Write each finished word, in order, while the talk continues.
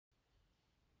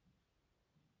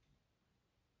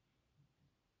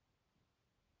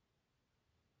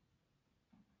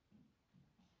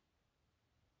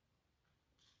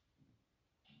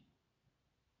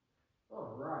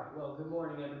right. Well, good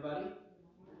morning, everybody.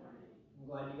 I'm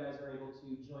glad you guys are able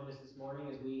to join us this morning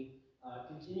as we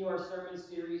continue our sermon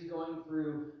series going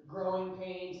through growing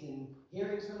pains and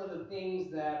hearing some of the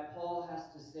things that Paul has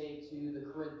to say to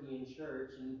the Corinthian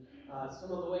church and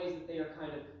some of the ways that they are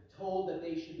kind of told that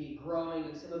they should be growing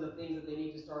and some of the things that they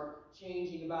need to start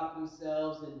changing about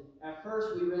themselves. And at first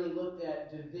we really looked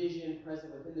at division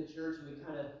present within the church, and we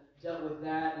kind of dealt with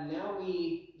that, and now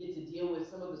we get to deal with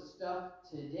some of the stuff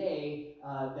today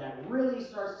that really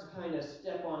starts to kind of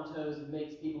step on toes and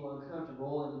makes people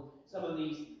uncomfortable, and some of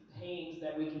these pains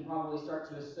that we can probably start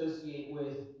to associate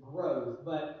with growth.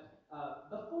 But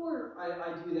before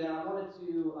I do that, I wanted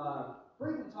to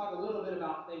briefly talk a little bit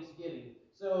about Thanksgiving.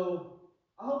 So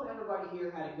I hope everybody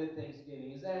here had a good Thanksgiving.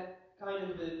 Is that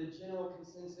kind of the general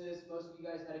consensus? Most of you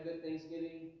guys had a good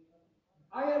Thanksgiving?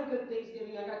 I had a good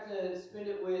Thanksgiving. I got to spend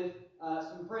it with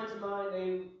some friends of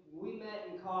mine. We met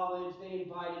in college. They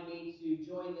invited me to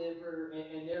join them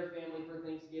and their family for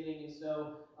Thanksgiving, and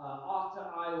so off to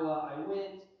Iowa I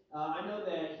went. I know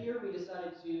that here we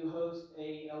decided to host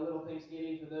a little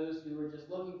Thanksgiving for those who were just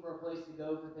looking for a place to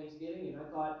go for Thanksgiving, and I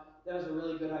thought that was a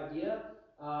really good idea.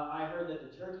 I heard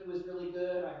that the turkey was really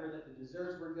good. I heard that the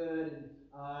desserts were good, and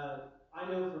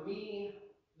I know for me,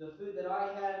 the food that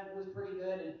I had was pretty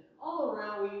good, and all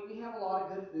around, we have a lot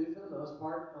of good food for the most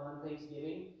part on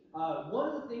Thanksgiving. One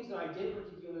of the things that I did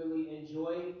particularly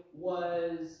enjoy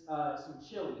was some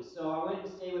chili. So I went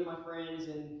and stayed with my friends,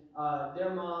 and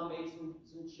their mom made some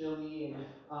chili.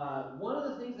 And one of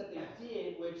the things that they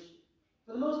did, which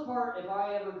for the most part, if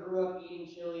I ever grew up eating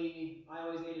chili, I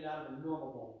always ate it out of a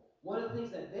normal bowl. One of the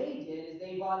things that they did is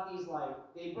they brought this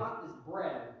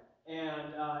bread,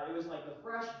 and it was like the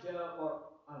fresh dough, or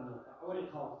I don't know, I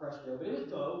wouldn't call it fresh dough, but it was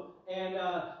dough, and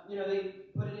they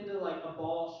put it into like a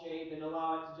ball shape and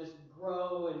allow it to just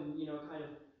grow, and kind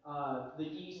of the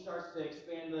yeast starts to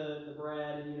expand the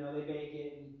bread, and they bake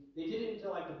it, and they did it into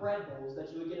like the bread bowls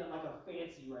that you would get at like a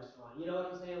fancy restaurant. You know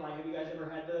what I'm saying? Like, have you guys ever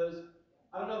had those?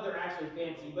 I don't know if they're actually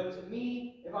fancy, but to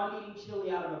me, if I'm eating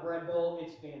chili out of a bread bowl,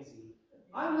 it's fancy.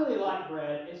 I really like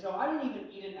bread, and so I didn't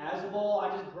even eat it as a bowl.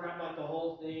 I just grabbed like the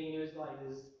whole thing. It was like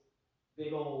this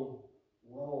big old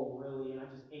roll, really, and I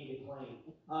just ate it plain.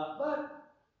 But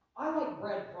I like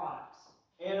bread products,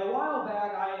 and a while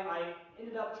back I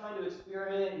ended up trying to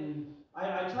experiment, and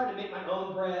I tried to make my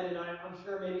own bread, and I'm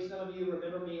sure maybe some of you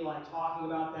remember me like talking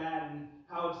about that and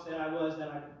how upset I was that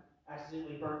I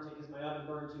accidentally burnt it because my oven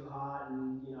burned too hot,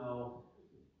 and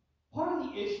part of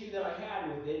the issue that I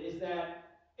had with it is that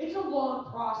it's a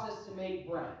long process to make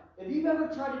bread. If you've ever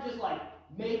tried to just like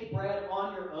make bread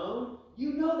on your own,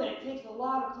 you know that it takes a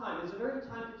lot of time. It's a very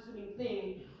time-consuming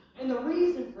thing. And the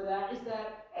reason for that is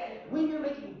that when you're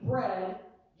making bread,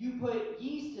 you put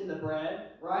yeast in the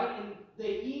bread, right? And the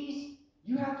yeast,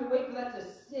 you have to wait for that to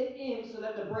sit in so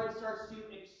that the bread starts to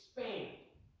expand,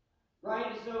 right?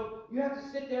 And so you have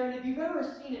to sit there, and if you've ever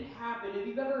seen it happen, if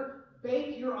you've ever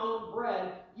baked your own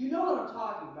bread, you know what I'm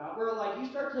talking about, where like you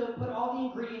start to put all the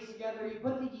ingredients together, you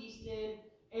put the yeast in,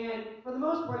 and for the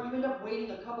most part, you end up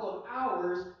waiting a couple of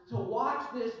hours to watch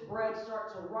this bread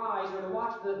start to rise, or to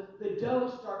watch the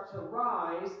dough start to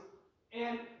rise.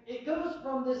 And it goes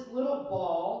from this little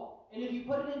ball, and if you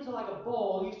put it into like a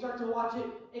bowl, you start to watch it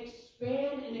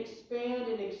expand and expand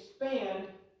and expand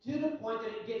to the point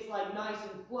that it gets like nice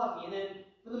and fluffy. And then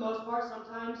for the most part,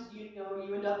 sometimes you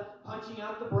end up punching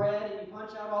out the bread, and you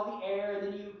punch out all the air, and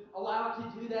then you allow it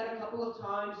to do that a couple of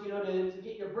times, to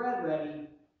get your bread ready.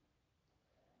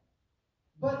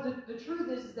 But the truth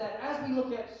is that as we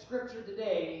look at Scripture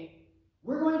today,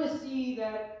 we're going to see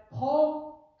that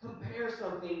Paul compares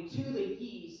something to the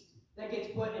yeast that gets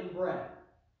put in bread.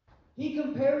 He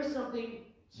compares something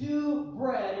to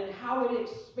bread and how it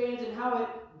expands and how it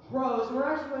grows. And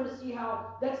we're actually going to see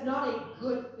how that's not a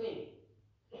good thing.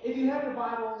 If you have your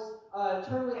Bibles,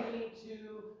 turn with me to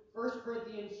 1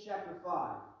 Corinthians chapter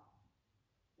 5.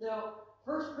 Now,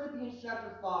 1 Corinthians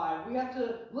chapter 5, we have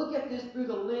to look at this through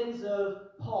the lens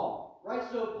of Paul, right?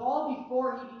 So Paul,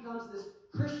 before he becomes this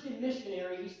Christian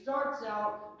missionary, he starts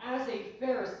out as a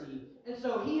Pharisee. And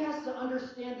so he has to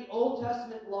understand the Old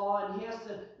Testament law, and he has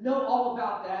to know all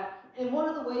about that. And one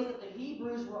of the ways that the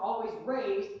Hebrews were always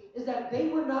raised is that they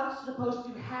were not supposed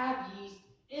to have yeast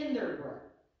in their bread.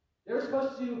 They were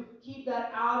supposed to keep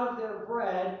that out of their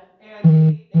bread, and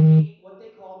they ate what they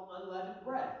called unleavened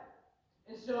bread.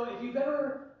 And so if you've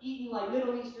ever eaten like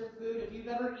Middle Eastern food, if you've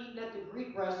ever eaten at the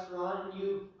Greek restaurant and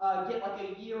you get like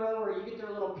a gyro, or you get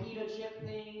their little pita chip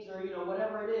things, or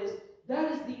whatever it is,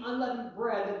 that is the unleavened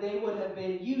bread that they would have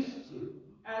been used to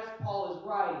as Paul is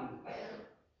writing.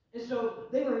 And so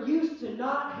they were used to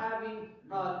not having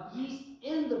yeast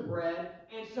in the bread,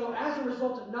 and so as a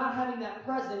result of not having that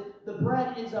present, the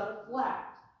bread ends up flat.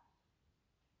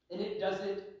 And it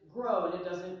doesn't grow, and it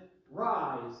doesn't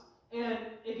rise. And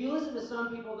if you listen to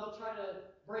some people, they'll try to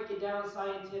break it down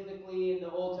scientifically in the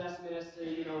Old Testament as to,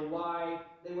 why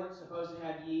they weren't supposed to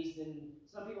have yeast. And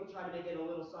some people try to make it a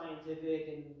little scientific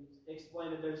and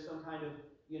explain that there's some kind of,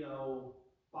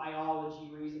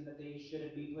 biology reason that they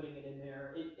shouldn't be putting it in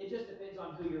there. It just depends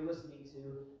on who you're listening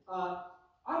to.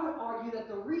 I would argue that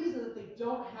the reason that they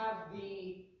don't have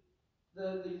the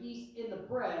yeast in the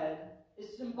bread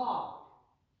is symbolic.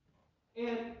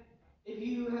 And if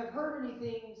you have heard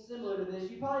anything similar to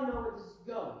this, you probably know where this is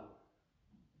going.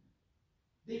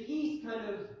 The yeast kind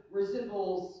of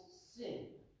resembles sin.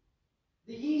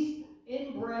 The yeast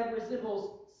in bread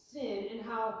resembles sin, and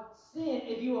how sin,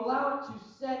 if you allow it to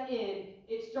set in,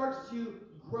 it starts to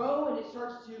grow, and it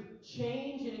starts to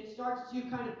change, and it starts to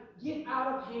kind of get out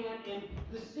of hand, and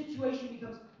the situation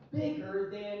becomes bigger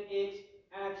than it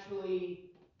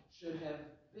actually should have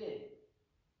been.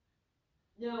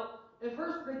 Now, in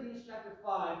 1 Corinthians chapter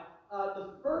 5, the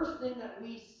first thing that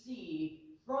we see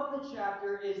from the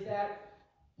chapter is that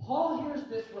Paul hears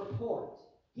this report.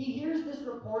 He hears this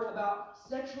report about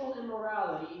sexual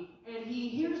immorality, and he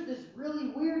hears this really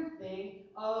weird thing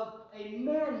of a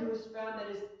man who is found that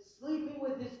is sleeping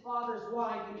with his father's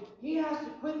wife, and he has to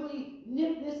quickly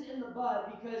nip this in the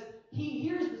bud because he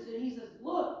hears this and he says,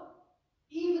 look,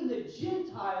 even the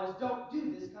Gentiles don't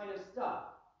do this kind of stuff.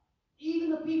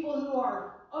 Even the people who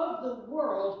are of the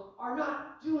world are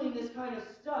not doing this kind of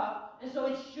stuff, and so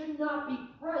it should not be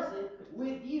present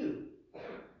with you.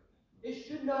 It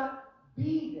should not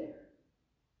be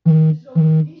there. So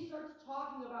he starts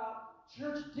talking about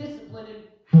church discipline and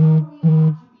how we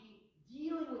ought to be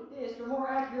dealing with this, or more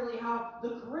accurately, how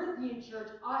the Corinthian church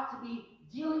ought to be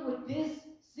dealing with this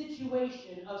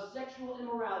situation of sexual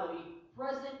immorality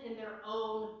present in their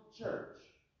own church.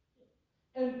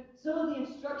 And some of the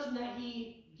instruction that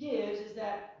he gives is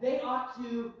that they ought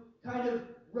to kind of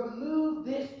remove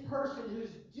this person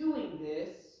who's doing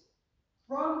this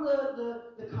from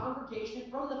the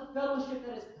congregation, from the fellowship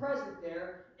that is present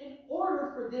there, in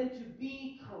order for them to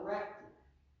be corrected.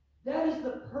 That is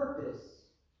the purpose,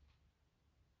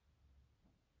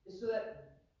 is so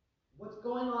that what's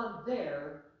going on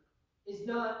there is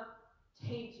not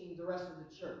tainting the rest of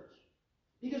the church.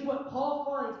 Because what Paul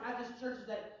finds at this church is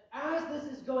that as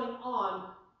this is going on,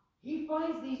 he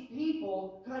finds these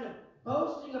people kind of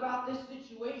boasting about this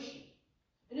situation.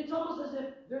 And it's almost as if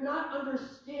they're not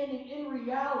understanding in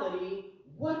reality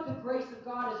what the grace of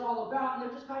God is all about, and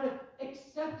they're just kind of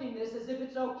accepting this as if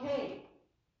it's okay.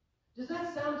 Does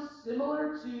that sound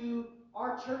similar to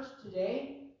our church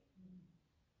today?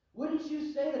 Wouldn't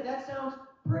you say that that sounds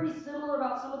pretty similar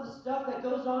about some of the stuff that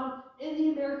goes on in the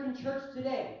American church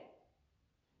today?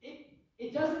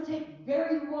 It doesn't take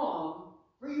very long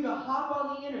for you to hop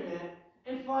on the internet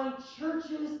and find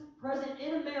churches present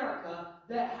in America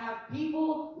that have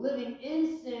people living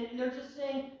in sin, and they're just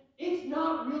saying, it's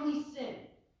not really sin.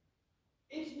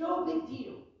 It's no big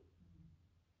deal.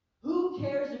 Who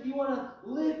cares if you want to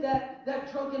live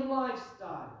that drunken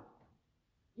lifestyle?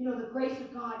 The grace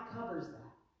of God covers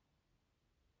that.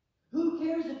 Who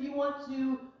cares if you want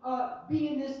to be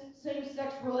in this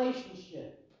same-sex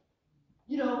relationship?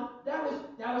 That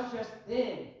was just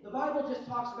then. The Bible just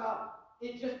talks about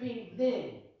it just being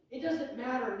then. It doesn't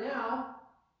matter now.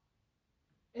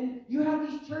 And you have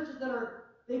these churches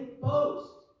they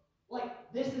boast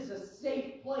like this is a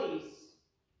safe place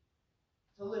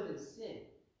to live in sin.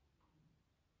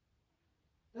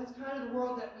 That's kind of the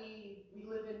world that we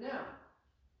live in now.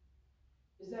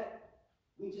 Is that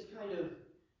we just kind of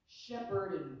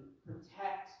shepherd and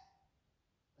protect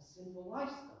a sinful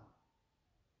lifestyle.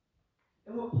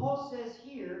 And what Paul says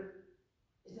here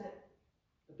is that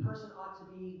the person ought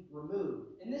to be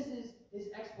removed. And this is his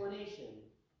explanation.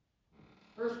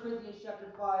 1 Corinthians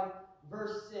chapter 5,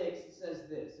 verse 6 says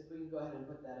this, if we can go ahead and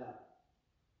put that up.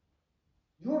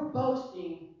 Your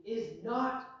boasting is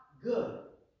not good.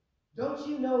 Don't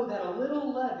you know that a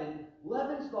little leaven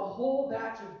leavens the whole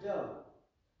batch of dough?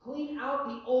 Clean out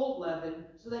the old leaven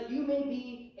so that you may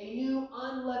be a new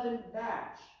unleavened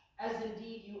batch, as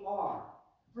indeed you are.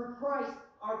 For Christ,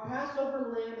 our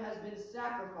Passover lamb, has been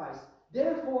sacrificed.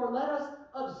 Therefore, let us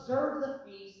observe the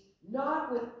feast,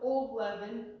 not with old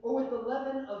leaven, or with the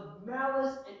leaven of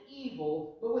malice and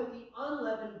evil, but with the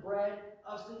unleavened bread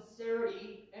of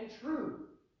sincerity and truth.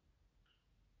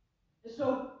 And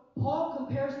so, Paul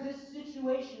compares this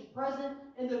situation present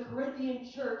in the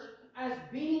Corinthian church as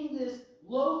being this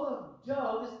loaf of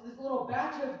dough, this little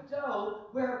batch of dough,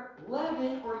 where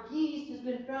leaven or yeast has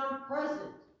been found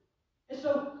present. And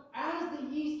so as the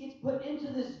yeast gets put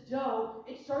into this dough,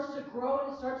 it starts to grow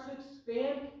and it starts to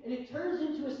expand, and it turns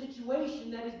into a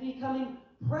situation that is becoming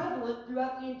prevalent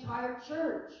throughout the entire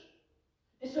church.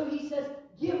 And so he says,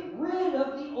 get rid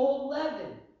of the old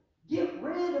leaven. Get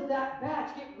rid of that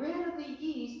batch. Get rid of the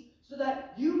yeast so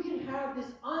that you can have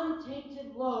this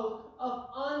untainted loaf of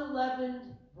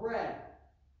unleavened bread.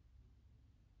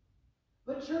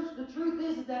 But church, the truth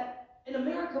is that in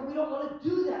America, we don't want to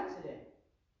do that today.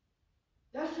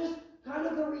 That's just kind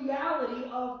of the reality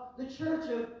of the church,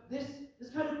 of this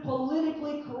kind of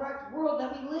politically correct world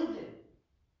that we live in.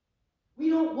 We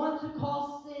don't want to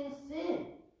call sin, sin.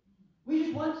 We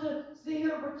just want to sit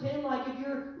here and pretend like if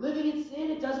you're living in sin,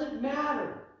 it doesn't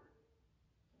matter.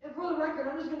 And for the record,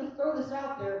 I'm just going to throw this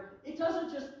out there. It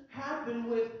doesn't just happen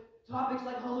with topics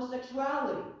like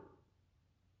homosexuality.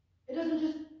 It doesn't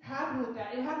just happen with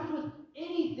that. It happens with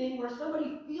anything where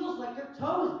somebody feels like their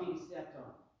toe is being stepped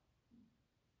on.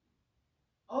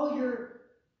 Oh, you're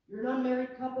an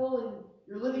unmarried couple and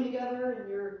you're living together and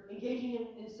you're engaging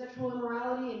in sexual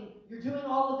immorality and you're doing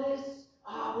all of this.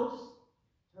 We'll just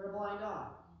turn a blind eye.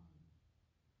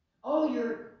 Oh,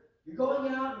 you're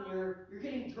going out and you're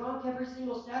getting drunk every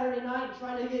single Saturday night and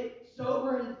trying to get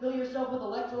sober and fill yourself with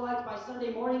electrolytes by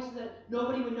Sunday morning so that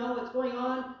nobody would know what's going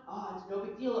on. It's no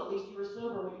big deal. At least you were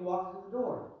sober when you walked through the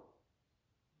door.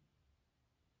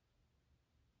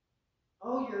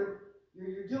 Oh,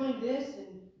 you're doing this, and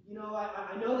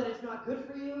I know that it's not good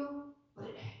for you, but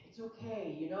it's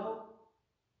okay. It's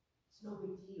no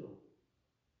big deal.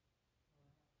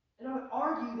 And I would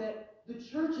argue that the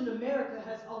church in America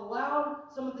has allowed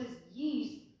some of this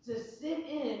yeast to sit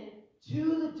in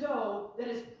to the dough that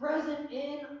is present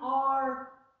in our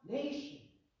nation.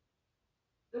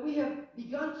 That we have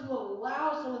begun to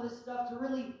allow some of this stuff to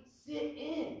really sit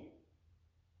in.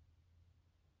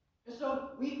 And so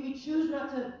we choose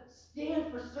not to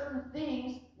stand for certain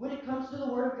things when it comes to the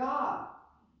Word of God.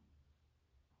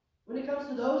 When it comes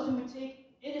to those who would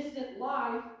take innocent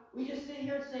life, we just sit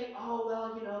here and say,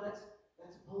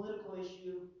 that's a political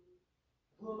issue.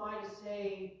 Who am I to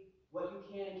say what you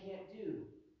can and can't do?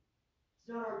 It's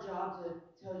not our job to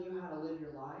tell you how to live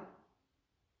your life.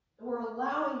 And we're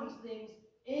allowing these things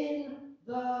in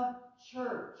the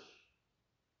church.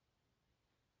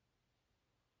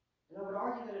 And I would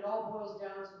argue that it all boils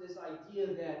down to this idea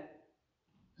that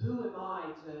who am I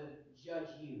to judge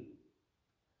you?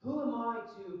 Who am I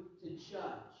to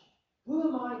judge? Who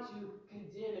am I to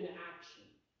condemn an action?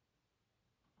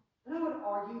 And I would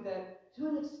argue that, to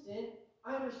an extent,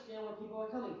 I understand where people are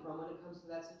coming from when it comes to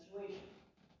that situation.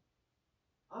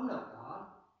 I'm not God.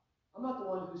 I'm not the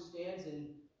one who stands in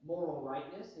moral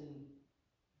rightness, and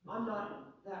I'm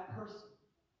not that person.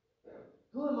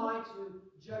 Who am I to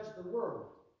judge the world?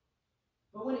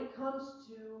 But when it comes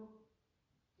to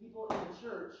people in the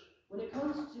church, when it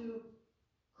comes to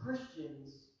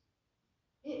Christians,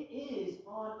 it is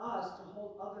on us to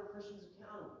hold other Christians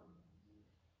accountable.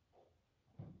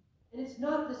 And it's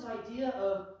not this idea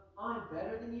of, I'm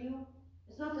better than you.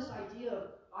 It's not this idea of,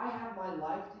 I have my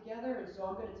life together, and so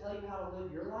I'm going to tell you how to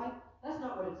live your life. That's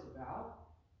not what it's about.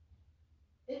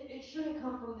 It shouldn't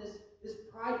come from this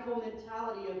prideful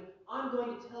mentality of, I'm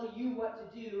going to tell you what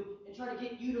to do and try to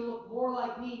get you to look more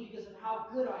like me because of how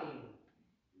good I am.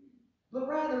 But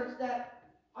rather, it's that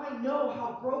I know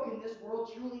how broken this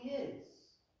world truly is.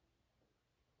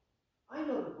 I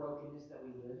know the brokenness that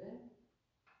we live in.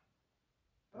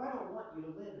 But I don't want you to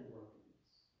live in brokenness.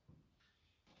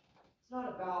 It's not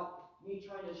about me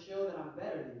trying to show that I'm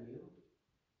better than you.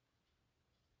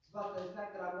 It's about the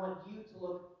fact that I want you to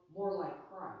look more like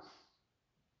Christ.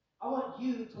 I want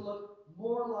you to look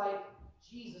more like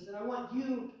Jesus. And I want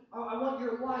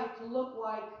your life to look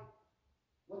like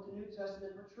what the New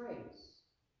Testament portrays.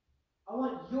 I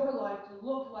want your life to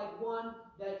look like one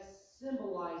that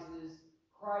symbolizes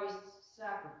Christ's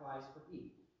sacrifice for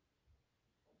people.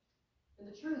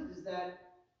 And the truth is that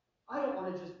I don't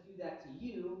want to just do that to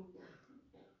you.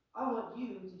 I want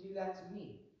you to do that to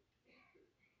me.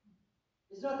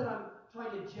 It's not that I'm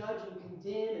trying to judge and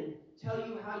condemn and tell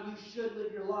you how you should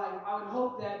live your life. I would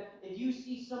hope that if you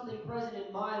see something present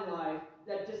in my life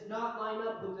that does not line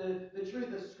up with the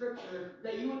truth of Scripture,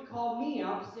 that you would call me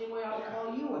out the same way I would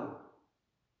call you out.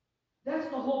 That's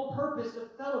the whole purpose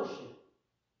of fellowship.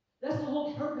 That's the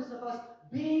whole purpose of us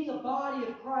being a body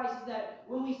of Christ, is that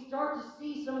when we start to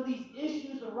see some of these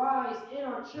issues arise in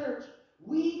our church,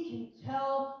 we can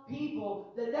tell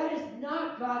people that that is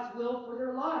not God's will for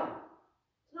their life.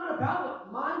 It's not about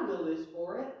what my will is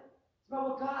for it. It's about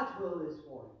what God's will is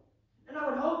for it. And I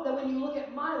would hope that when you look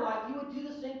at my life, you would do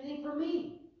the same thing for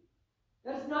me.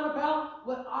 That it's not about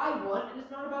what I want, and it's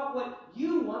not about what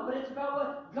you want, but it's about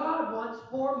what God wants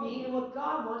for me and what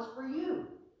God wants for you.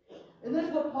 And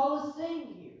that's what Paul is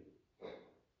saying here.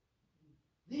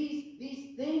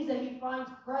 These things that he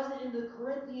finds present in the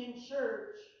Corinthian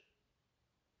church,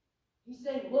 he's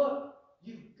saying, look,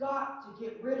 you've got to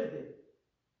get rid of it.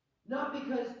 Not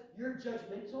because you're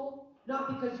judgmental,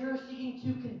 not because you're seeking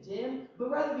to condemn, but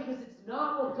rather because it's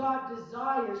not what God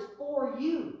desires for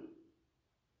you.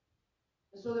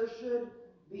 And so there should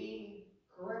be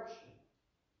correction.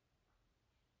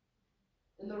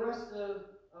 In the rest of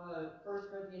 1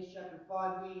 Corinthians chapter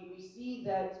 5, we see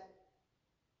that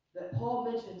Paul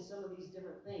mentions some of these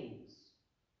different things.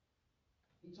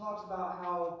 He talks about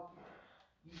how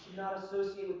you should not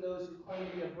associate with those who claim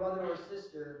to be a brother or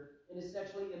sister and is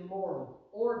sexually immoral,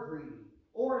 or greedy,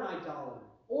 or an idolater,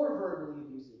 or verbally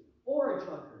abusive, or a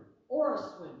drunkard, or a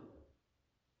swindler.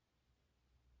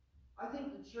 I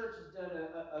think the church has done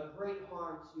a great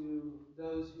harm to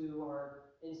those who are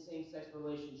in same-sex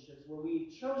relationships, where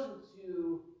we've chosen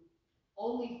to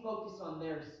only focus on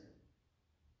their sin.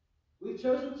 We've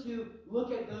chosen to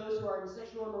look at those who are in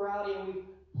sexual immorality, and we've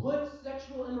put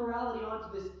sexual immorality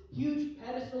onto this huge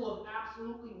pedestal of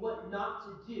absolutely what not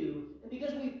to do. And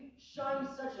because we've shined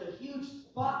such a huge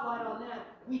spotlight on that,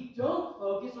 we don't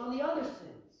focus on the other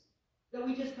sins that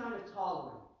we just kind of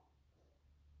tolerate.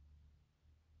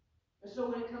 And so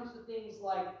when it comes to things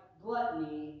like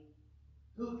gluttony,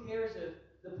 who cares if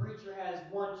the preacher has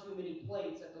one too many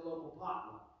plates at the local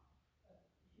potluck?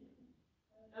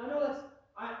 And I know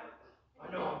I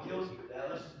know I'm guilty of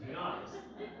that, let's just be honest.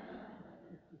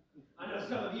 I know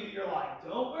some of you, you're like,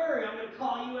 don't worry, I'm going to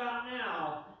call you out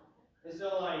now. And so,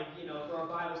 for our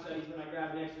Bible studies, when I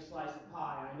grab an extra slice of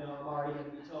pie, I know I'm already going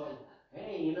to be told,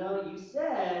 hey, you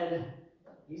said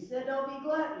don't be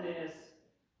gluttonous.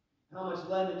 How much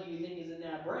leaven do you think is in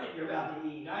that bread you're about to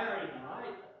eat? I already know.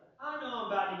 I know I'm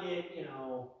about to get, I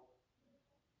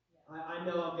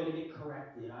know I'm going to get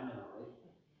corrected. I know.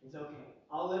 It's okay.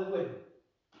 I'll live with it.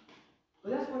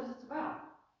 But that's what it's about.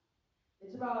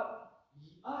 It's about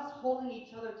us holding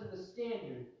each other to the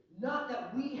standard, not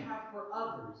that we have for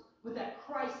others, but that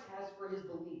Christ has for his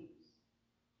believers.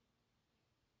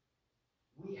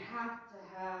 We have to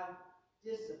have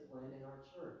discipline in our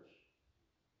church.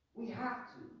 We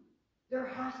have to. There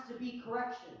has to be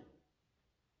correction.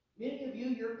 Many of you,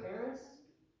 your parents,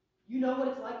 you know what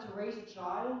it's like to raise a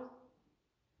child.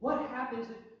 What happens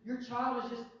if your child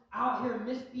is just out here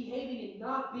misbehaving and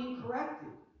not being corrected?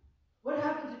 What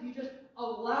happens if you just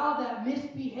allow that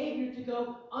misbehavior to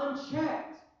go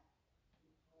unchecked?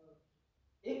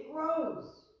 It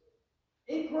grows.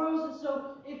 It grows, and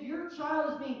so if your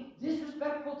child is being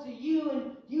disrespectful to you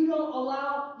and you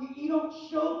don't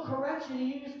show correction and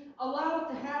you just allow it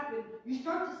to happen, you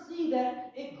start to see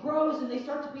that it grows and they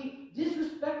start to be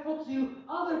disrespectful to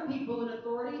other people in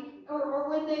authority, or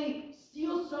when they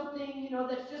steal something,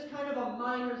 that's just kind of a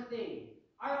minor thing.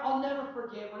 I'll never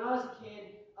forget, when I was a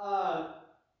kid,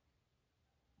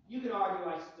 you could argue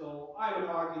I stole. I would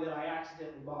argue that I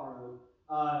accidentally borrowed.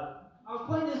 I was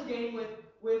playing this game with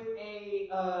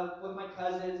my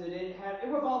cousins, and it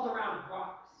revolved around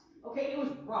rocks. Okay, it was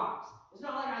rocks. It's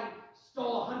not like I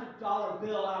stole a $100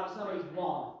 bill out of somebody's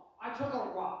wallet. I took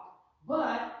a rock,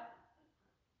 but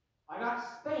I got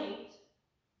spanked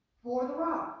for the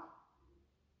rock.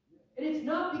 And it's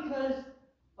not because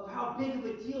of how big of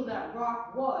a deal that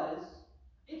rock was.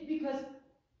 It's because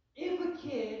if a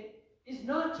kid is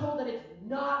not told that it's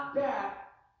not bad,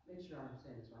 make sure I'm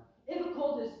saying this right.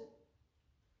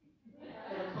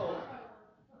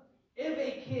 If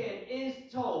a kid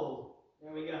is told,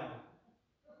 there we go.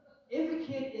 If a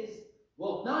kid is,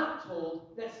 not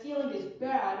told that stealing is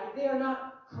bad, if they are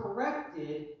not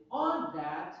corrected on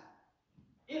that,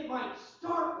 it might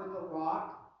start with a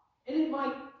rock, and it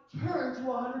might turn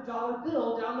to a $100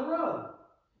 bill down the road.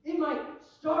 It might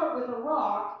start with a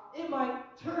rock, it might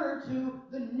turn to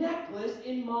the necklace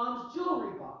in mom's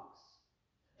jewelry box.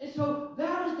 And so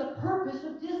that is the purpose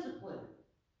of discipline.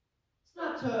 It's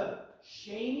not to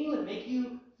shame you and make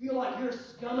you feel like you're a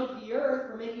scum of the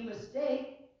earth for making a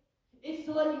mistake. It's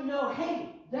to let you know,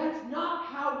 hey, that's not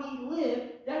how we live.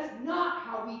 That's not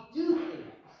how we do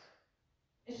things.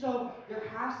 And so there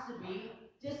has to be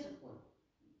discipline.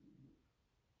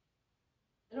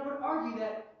 And I would argue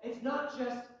that it's not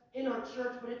just in our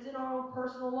church, but it's in our own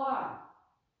personal life.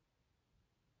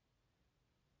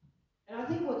 And I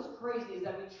think what's crazy is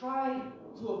that we try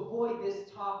to avoid this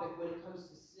topic when it comes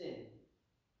to sin.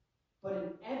 But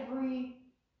in every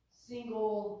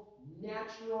single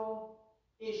natural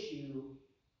issue,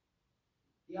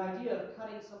 the idea of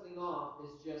cutting something off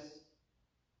is just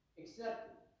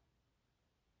accepted.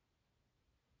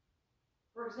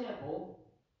 For example,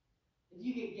 if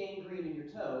you get gangrene in your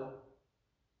toe,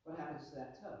 what happens to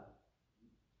that toe?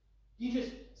 You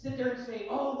just sit there and say,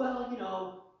 oh, well,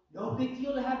 no big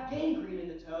deal to have gangrene in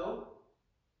the toe.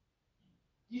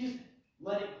 You just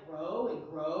let it grow and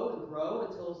grow and grow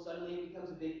until suddenly it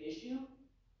becomes a big issue?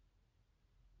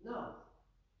 No.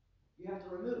 You have to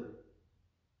remove it.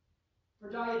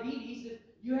 For diabetes, if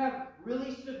you have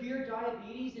really severe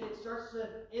diabetes and it starts to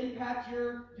impact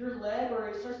your leg or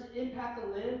it starts to impact the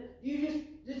limb,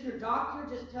 does your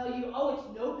doctor just tell you, oh,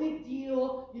 it's no big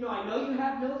deal, I know you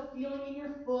have no feeling in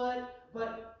your foot,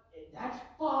 but that's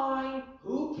fine,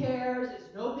 who cares,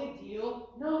 it's no big deal?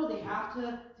 No, they have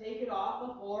to take it off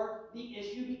before the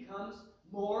issue becomes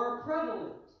more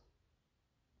prevalent.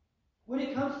 When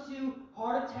it comes to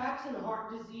heart attacks and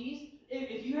heart disease,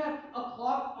 if you have a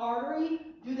clogged artery,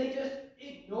 do they just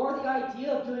ignore the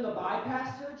idea of doing a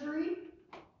bypass surgery?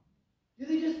 Do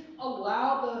they just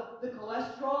allow the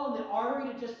cholesterol in the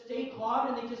artery to just stay clogged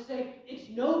and they just say, it's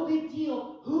no big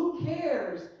deal, who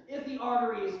cares if the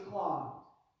artery is clogged?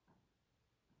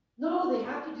 No, they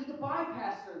have to do the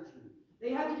bypass surgery.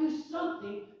 They have to do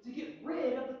something to get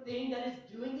rid of the thing that is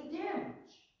doing the damage.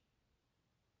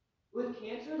 With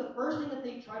cancer, the first thing that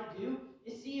they try to do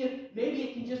is see if maybe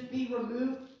it can just be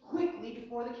removed quickly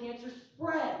before the cancer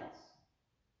spreads.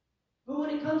 But when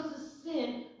it comes to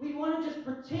sin, we want to just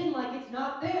pretend like it's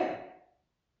not there.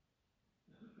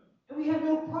 And we have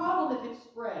no problem if it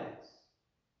spreads.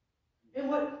 And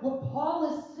what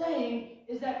Paul is saying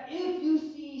is that if you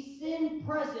see sin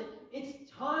present,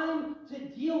 it's time to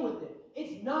deal with it.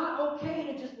 It's not okay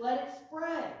to just let it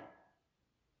spread.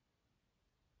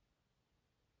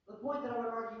 The point that I would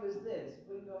argue is this. If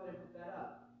we can go ahead and put that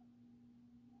up.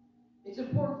 It's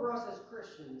important for us as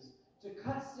Christians to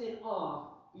cut sin off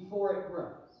before it grows.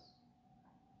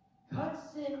 Cut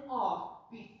sin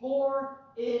off before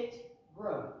it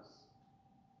grows.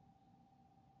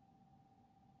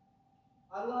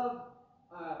 I love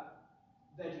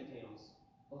VeggieTales,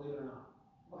 believe it or not.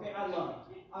 Okay, I love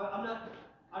it.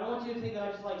 I don't want you to think that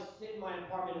I just sit in my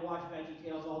apartment and watch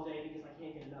VeggieTales all day because I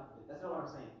can't get enough of it. That's not what I'm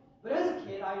saying. But as a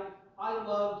kid, I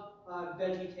loved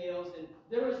VeggieTales, and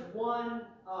there was one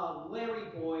Larry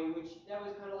Boy, which that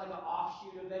was kind of like an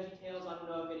offshoot of VeggieTales. I don't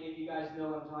know if any of you guys know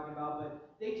what I'm talking about, but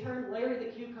they turned Larry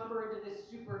the Cucumber into this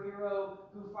superhero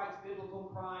who fights biblical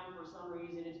crime for some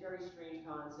reason. It's a very strange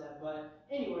concept, but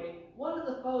anyway, one of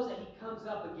the foes that he comes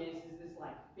up against is this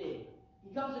fig.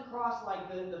 He comes across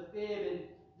the fib, and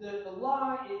the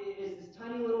lie is this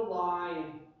tiny little lie,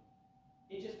 and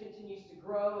it just continues to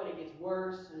grow, and it gets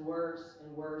worse and worse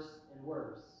and worse and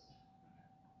worse.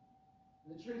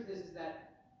 And the truth is that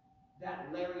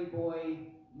Larry Boy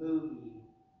movie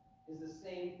is the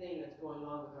same thing that's going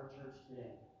on with our church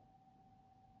today.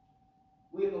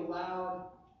 We have allowed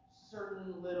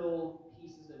certain little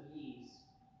pieces of yeast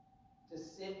to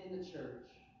sit in the church,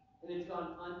 and it's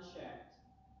gone unchecked,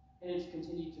 and it's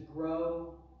continued to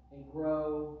grow and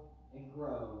grow and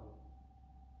grow.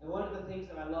 And one of the things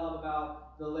that I love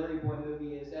about the Larry Boy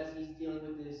movie is as he's dealing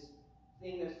with this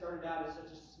thing that started out as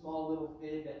such a small little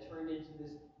fib that turned into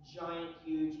this giant,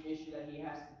 huge issue that he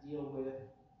has to deal with,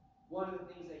 one of the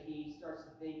things that he starts to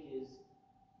think is,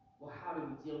 well, how do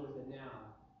we deal with it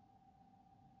now?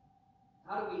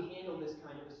 How do we handle this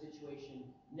kind of a situation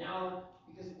now?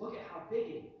 Because look at how big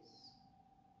it is.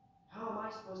 How am I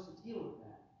supposed to deal with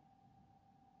that?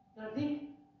 And I think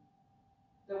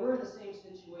that we're in the same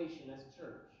situation as a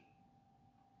church.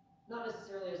 Not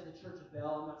necessarily as the Church of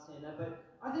Bell, I'm not saying that, but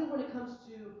I think when it comes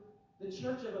to the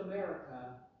Church of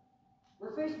America,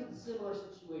 we're faced with a similar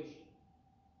situation.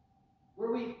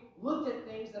 Where we've looked at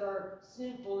things that are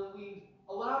sinful and we've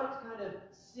allowed it to kind of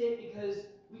sit because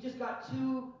we just got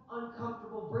too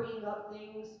uncomfortable bringing up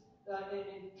things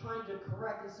and trying to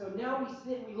correct. And so now we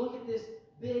sit and we look at this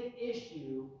big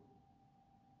issue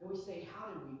and we say, how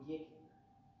did we get here?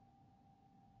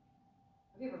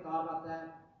 Have you ever thought about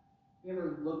that? Have you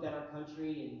ever looked at our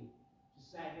country and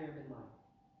just sat here and been like,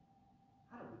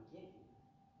 how did we get here?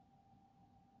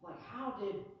 How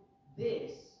did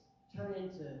this turn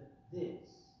into this?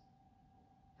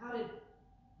 How did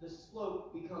the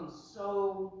slope become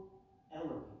so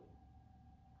elevated?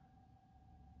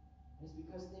 It's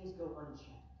because things go unchecked.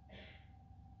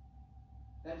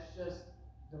 That's just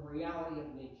the reality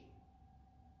of nature.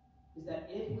 Is that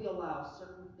if we allow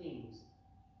certain things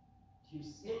to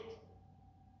sit,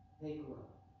 they grow.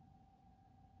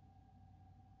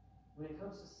 When it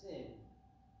comes to sin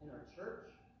in our church,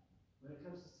 when it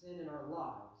comes to sin in our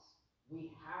lives,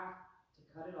 we have to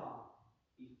cut it off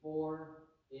before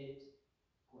it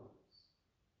grows.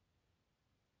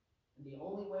 And the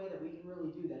only way that we can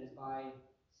really do that is by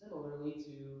Similarly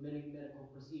to many medical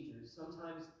procedures,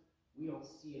 sometimes we don't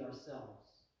see it ourselves.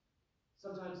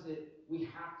 Sometimes we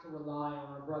have to rely on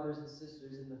our brothers and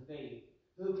sisters in the faith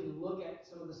who can look at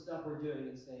some of the stuff we're doing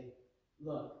and say,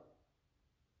 look,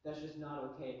 that's just not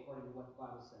okay according to what the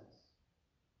Bible says.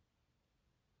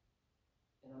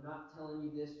 And I'm not telling you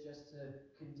this just to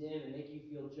condemn and make you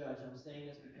feel judged. I'm saying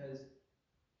this because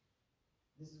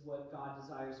this is what God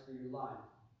desires for your life.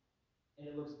 And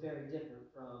it looks very different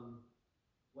from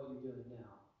what you're doing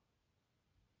now.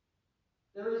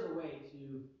 There is a way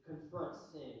to confront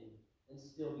sin and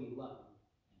still be loving.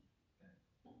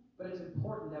 But it's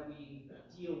important that we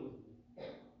deal with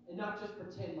it and not just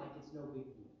pretend like it's no big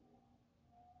deal.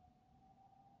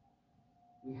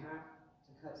 We have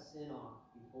to cut sin off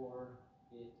before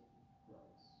it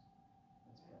grows.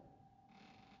 Let's pray.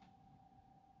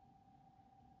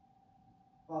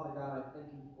 Father God, I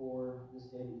thank you for this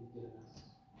day that you've given us.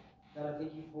 God, I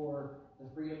thank you for the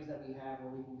freedoms that we have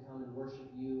where we can come and worship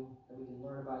you, that we can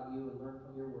learn about you and learn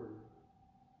from your word.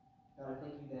 God, I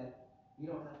thank you that we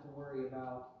don't have to worry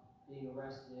about being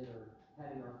arrested or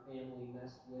having our family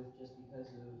messed with just because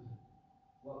of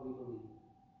what we believe.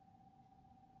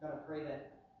 God, I pray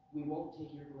that we won't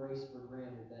take your grace for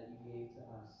granted that you gave to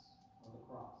us on the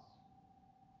cross.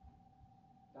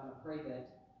 God, I pray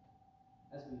that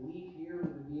as we leave here,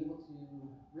 we will be able to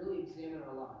really examine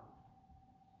our life.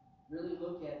 Really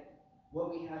look at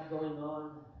what we have going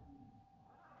on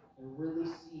and really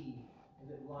see if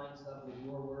it lines up with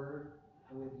your word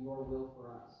and with your will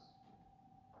for us.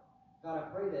 God,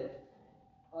 I pray that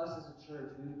us as a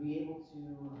church, we would be able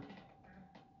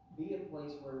to be a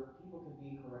place where people can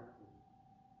be corrected.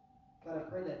 God, I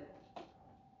pray that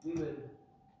we would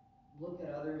look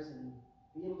at others and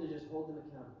be able to just hold them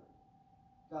accountable.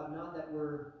 God, not that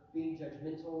we're being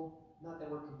judgmental, not that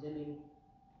we're condemning,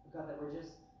 but God, that we're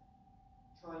just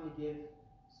trying to give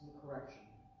some correction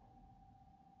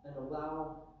and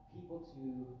allow people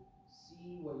to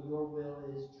see what your will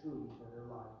is truly for their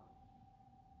life.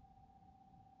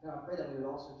 God, I pray that we would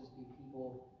also just be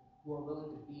people who are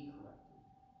willing to be corrected.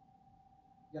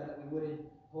 God, that we wouldn't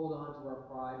hold on to our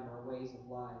pride and our ways of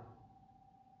life.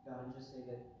 God, and just say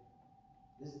that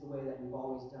this is the way that we've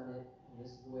always done it, and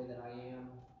this is the way that I am,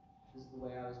 this is the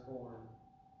way I was born.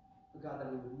 But God, that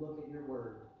we would look at your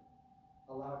word,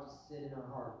 allow it to sit in our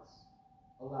hearts,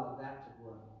 allow that to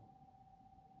grow,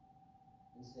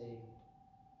 and say,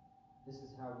 this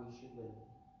is how we should live,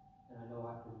 and I know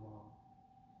I've been wrong.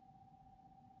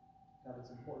 God,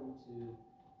 it's important to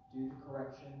do the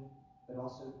correction, but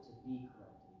also to be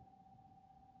corrected.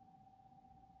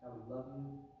 God, we love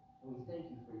you, and we thank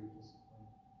you for your discipline.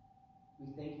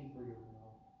 We thank you for your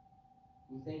will.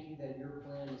 We thank you that your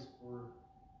plan is for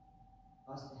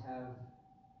us to have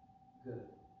good.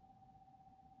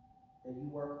 That you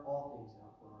work all things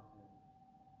out for our good,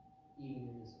 even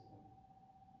your discipline.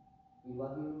 We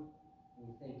love you, and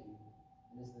we thank you.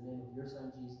 And it's in the name of your Son,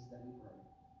 Jesus, that we pray.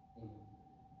 Amen.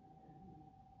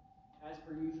 As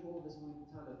per usual, this will be the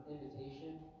time of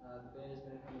invitation. The band is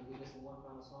going to come and lead us in one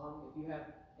final song. If you have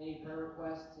any prayer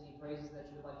requests, any praises that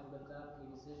you would like to lift up,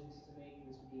 any decisions to make,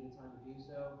 this would be the time to do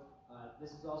so.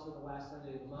 This is also the last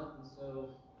Sunday of the month, and so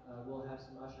we'll have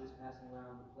some ushers passing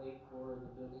around the plate for the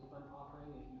building fund offering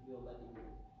if you feel led to do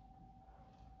it.